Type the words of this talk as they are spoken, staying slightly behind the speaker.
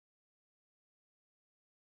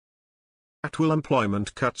At-will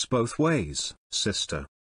employment cuts both ways, sister.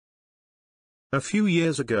 A few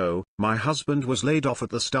years ago, my husband was laid off at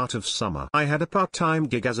the start of summer. I had a part-time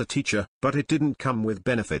gig as a teacher, but it didn't come with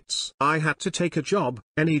benefits. I had to take a job,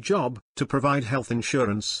 any job, to provide health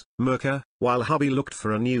insurance, Merca, while hubby looked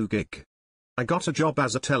for a new gig. I got a job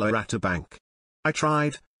as a teller at a bank. I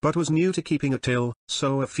tried, but was new to keeping a till,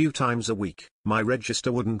 so a few times a week, my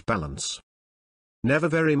register wouldn't balance. Never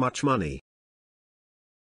very much money.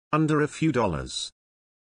 Under a few dollars.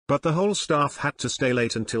 But the whole staff had to stay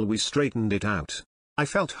late until we straightened it out. I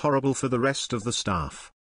felt horrible for the rest of the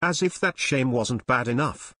staff. As if that shame wasn't bad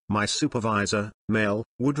enough, my supervisor, Mel,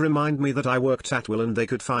 would remind me that I worked at will and they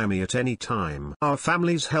could fire me at any time. Our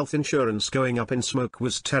family's health insurance going up in smoke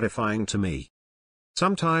was terrifying to me.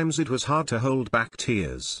 Sometimes it was hard to hold back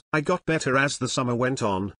tears. I got better as the summer went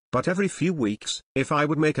on, but every few weeks, if I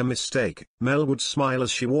would make a mistake, Mel would smile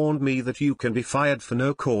as she warned me that you can be fired for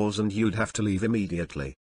no cause and you'd have to leave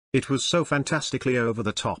immediately. It was so fantastically over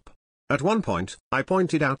the top. At one point, I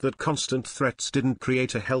pointed out that constant threats didn't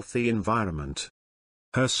create a healthy environment.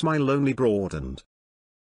 Her smile only broadened.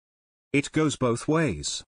 It goes both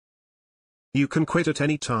ways. You can quit at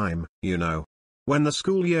any time, you know. When the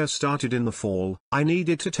school year started in the fall, I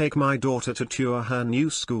needed to take my daughter to tour her new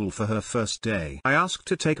school for her first day. I asked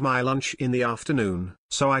to take my lunch in the afternoon,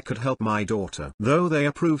 so I could help my daughter. Though they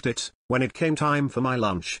approved it, when it came time for my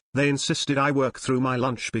lunch, they insisted I work through my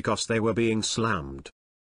lunch because they were being slammed.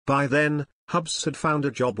 By then, Hubs had found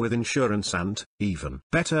a job with insurance and, even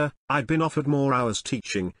better, I'd been offered more hours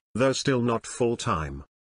teaching, though still not full-time.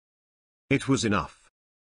 It was enough.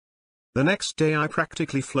 The next day I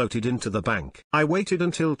practically floated into the bank. I waited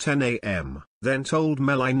until 10 a.m., then told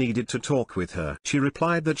Mel I needed to talk with her. She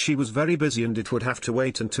replied that she was very busy and it would have to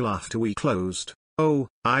wait until after we closed. "Oh,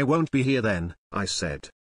 I won't be here then," I said.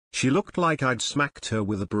 She looked like I'd smacked her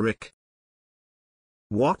with a brick.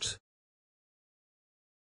 "What?"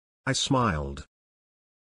 I smiled.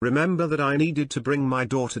 "Remember that I needed to bring my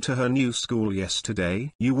daughter to her new school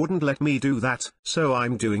yesterday? You wouldn't let me do that, so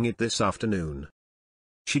I'm doing it this afternoon."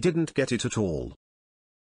 She didn't get it at all.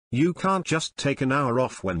 "You can't just take an hour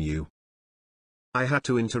off when you—" I had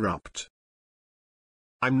to interrupt.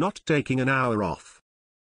 "I'm not taking an hour off.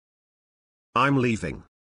 I'm leaving.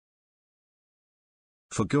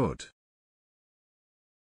 For good.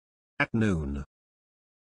 At noon.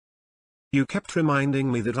 You kept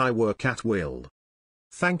reminding me that I work at will.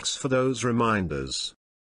 Thanks for those reminders.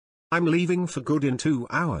 I'm leaving for good in 2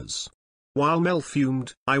 hours." While Mel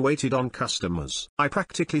fumed, I waited on customers. I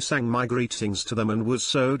practically sang my greetings to them and was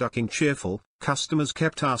so ducking cheerful. Customers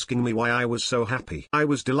kept asking me why I was so happy. I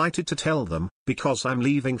was delighted to tell them, because I'm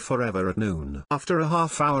leaving forever at noon. After a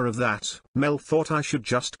half hour of that, Mel thought I should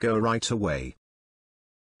just go right away.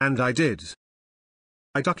 And I did.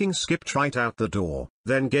 I ducking skipped right out the door,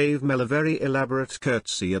 then gave Mel a very elaborate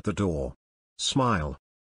curtsy at the door. Smile.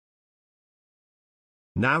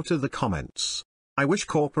 Now to the comments. I wish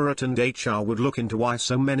corporate and HR would look into why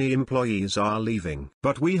so many employees are leaving.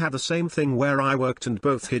 But we had the same thing where I worked and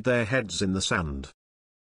both hid their heads in the sand.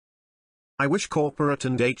 I wish corporate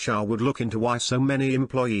and HR would look into why so many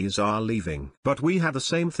employees are leaving. But we had the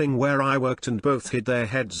same thing where I worked and both hid their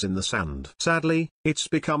heads in the sand. Sadly, it's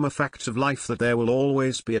become a fact of life that there will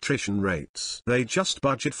always be attrition rates. They just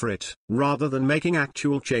budget for it, rather than making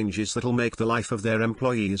actual changes that'll make the life of their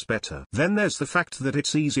employees better. Then there's the fact that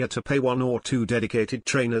it's easier to pay 1 or 2 dedicated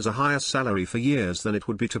trainers a higher salary for years than it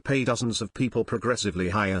would be to pay dozens of people progressively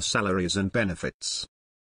higher salaries and benefits.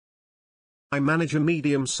 I manage a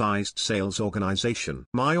medium-sized sales organization.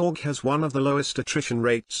 My org has one of the lowest attrition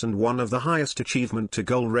rates and one of the highest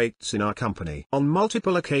achievement-to-goal rates in our company. On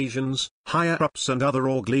multiple occasions, higher-ups and other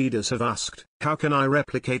org leaders have asked, how can I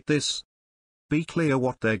replicate this? Be clear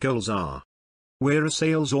what their goals are. We're a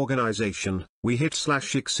sales organization, we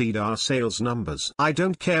hit/exceed our sales numbers. I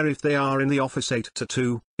don't care if they are in the office 8 to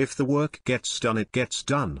 2, if the work gets done it gets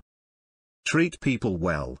done. Treat people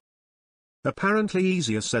well. Apparently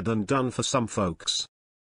easier said than done for some folks.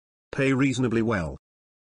 Pay reasonably well.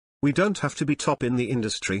 We don't have to be top in the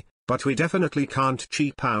industry, but we definitely can't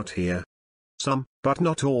cheap out here. Some, but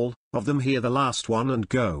not all, of them hear the last one and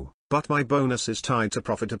go, but my bonus is tied to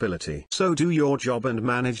profitability. So do your job and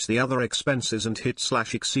manage the other expenses and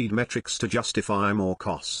hit/exceed metrics to justify more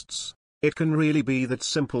costs. It can really be that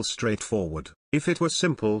simple, straightforward. If it were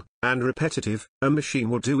simple, and repetitive, a machine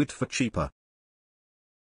would do it for cheaper.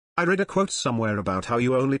 I read a quote somewhere about how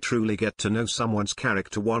you only truly get to know someone's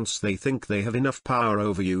character once they think they have enough power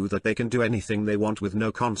over you that they can do anything they want with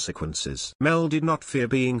no consequences. Mel did not fear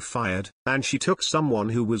being fired, and she took someone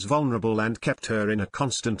who was vulnerable and kept her in a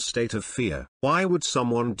constant state of fear. Why would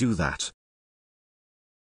someone do that?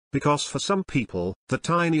 because for some people, the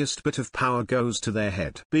tiniest bit of power goes to their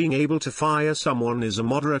head. Being able to fire someone is a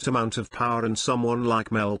moderate amount of power, and someone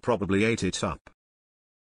like Mel probably ate it up.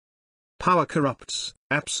 Power corrupts,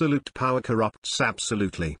 absolute power corrupts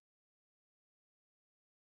absolutely.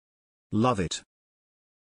 Love it.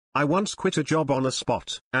 I once quit a job on a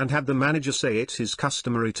spot, and had the manager say it is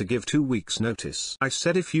customary to give 2 weeks notice. I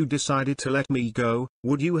said, if you decided to let me go,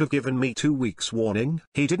 would you have given me 2 weeks warning?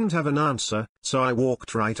 He didn't have an answer, so I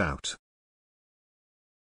walked right out.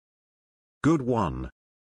 Good one.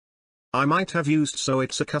 I might have used "so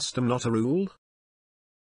it's a custom not a rule."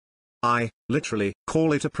 I, literally,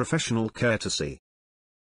 call it a professional courtesy.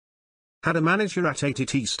 Had a manager at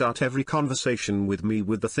ATT start every conversation with me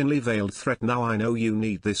with the thinly veiled threat, "Now I know you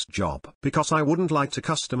need this job," because I wouldn't lie to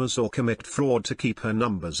customers or commit fraud to keep her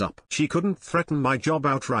numbers up. She couldn't threaten my job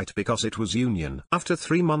outright because it was union. After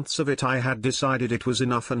 3 months of it, I had decided it was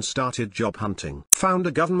enough and started job hunting. Found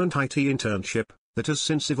a government IT internship that has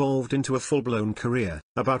since evolved into a full-blown career.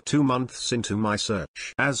 About 2 months into my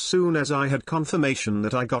search, as soon as I had confirmation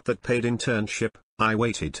that I got that paid internship, I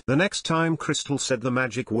waited. The next time Crystal said the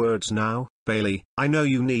magic words, "Now, Bailey, I know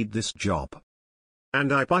you need this job."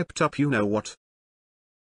 And I piped up, "You know what?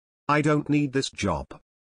 I don't need this job.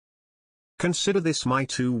 Consider this my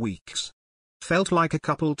 2 weeks." Felt like a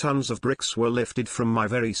couple tons of bricks were lifted from my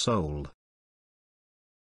very soul.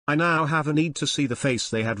 I now have a need to see the face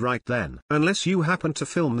they had right then. Unless you happen to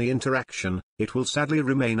film the interaction, it will sadly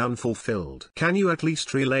remain unfulfilled. Can you at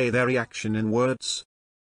least relay their reaction in words?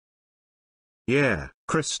 Yeah.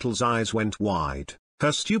 Crystal's eyes went wide.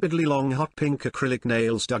 Her stupidly long hot pink acrylic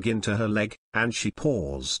nails dug into her leg, and she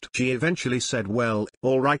paused. She eventually said, "Well,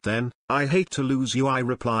 alright then, I hate to lose you." I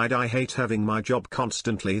replied, "I hate having my job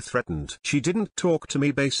constantly threatened." She didn't talk to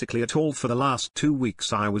me basically at all for the last 2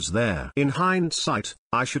 weeks I was there. In hindsight,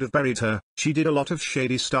 I should have buried her. She did a lot of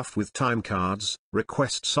shady stuff with time cards,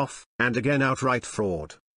 requests off, and again outright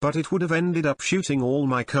fraud. But it would have ended up shooting all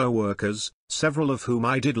my co-workers, several of whom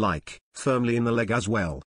I did like, firmly in the leg as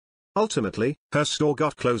well. Ultimately, her store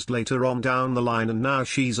got closed later on down the line, and now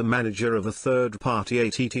she's a manager of a third-party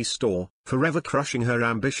ATT store, forever crushing her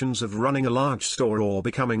ambitions of running a large store or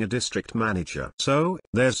becoming a district manager. So,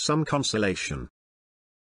 there's some consolation.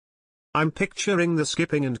 I'm picturing the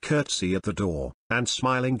skipping and curtsy at the door, and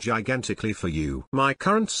smiling gigantically for you. My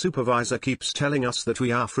current supervisor keeps telling us that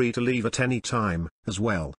we are free to leave at any time, as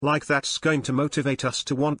well. Like that's going to motivate us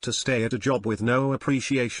to want to stay at a job with no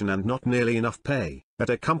appreciation and not nearly enough pay, at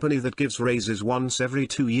a company that gives raises once every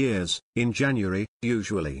 2 years, in January,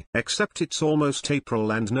 usually. Except it's almost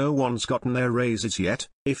April and no one's gotten their raises yet,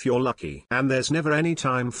 if you're lucky. And there's never any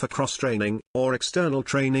time for cross-training, or external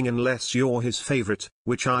training unless you're his favorite,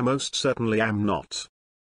 which I most certainly am not.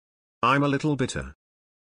 I'm a little bitter.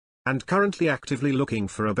 And currently actively looking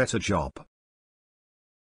for a better job.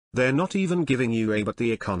 They're not even giving you a "but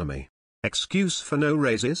the economy" excuse for no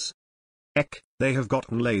raises? Heck, they have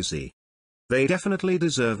gotten lazy. They definitely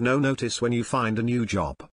deserve no notice when you find a new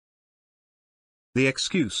job. The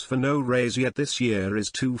excuse for no raise yet this year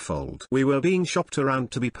is twofold. We were being shopped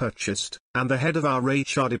around to be purchased, and the head of our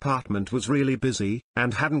HR department was really busy,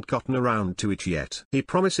 and hadn't gotten around to it yet. He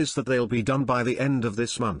promises that they'll be done by the end of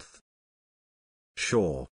this month.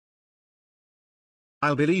 Sure.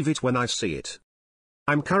 I'll believe it when I see it.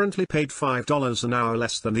 I'm currently paid $5 an hour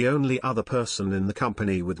less than the only other person in the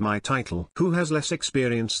company with my title who has less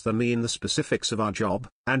experience than me in the specifics of our job,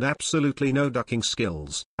 and absolutely no ducking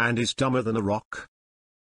skills, and is dumber than a rock.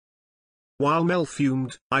 While Mel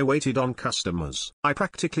fumed, I waited on customers. I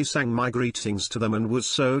practically sang my greetings to them and was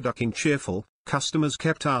so ducking cheerful. Customers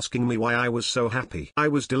kept asking me why I was so happy. I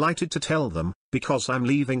was delighted to tell them, because I'm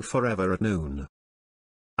leaving forever at noon.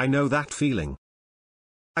 I know that feeling.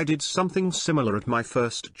 I did something similar at my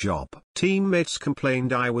first job. Teammates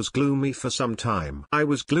complained I was gloomy for some time. I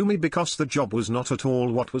was gloomy because the job was not at all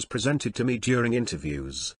what was presented to me during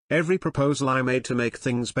interviews. Every proposal I made to make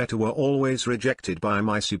things better were always rejected by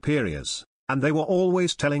my superiors, and they were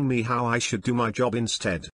always telling me how I should do my job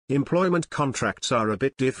instead. Employment contracts are a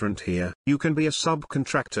bit different here. You can be a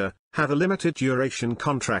subcontractor, have a limited duration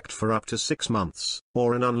contract for up to 6 months,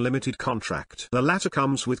 or an unlimited contract. The latter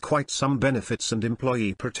comes with quite some benefits and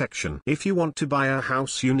employee protection. If you want to buy a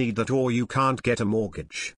house you need that, or you can't get a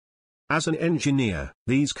mortgage. As an engineer,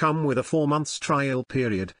 these come with a 4 months trial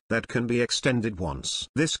period that can be extended once.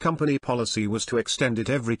 This company policy was to extend it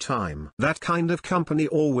every time. That kind of company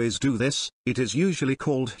always do this. It is usually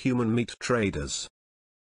called human meat traders.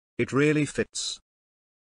 It really fits.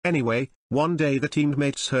 Anyway, one day the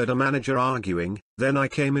teammates heard a manager arguing, then I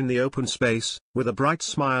came in the open space, with a bright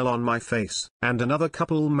smile on my face, and another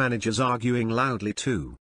couple managers arguing loudly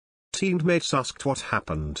too. teammates asked what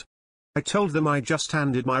happened. I told them I just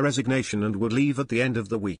handed my resignation and would leave at the end of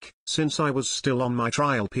the week, since I was still on my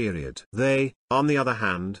trial period. They, on the other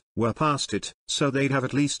hand, were past it, so they'd have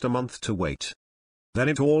at least a month to wait. Then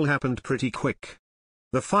it all happened pretty quick.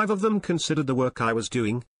 The 5 of them considered the work I was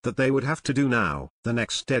doing, that they would have to do now, the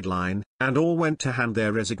next deadline, and all went to hand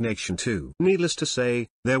their resignation too. Needless to say,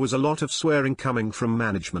 there was a lot of swearing coming from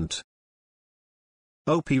management.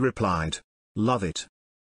 OP replied, "Love it.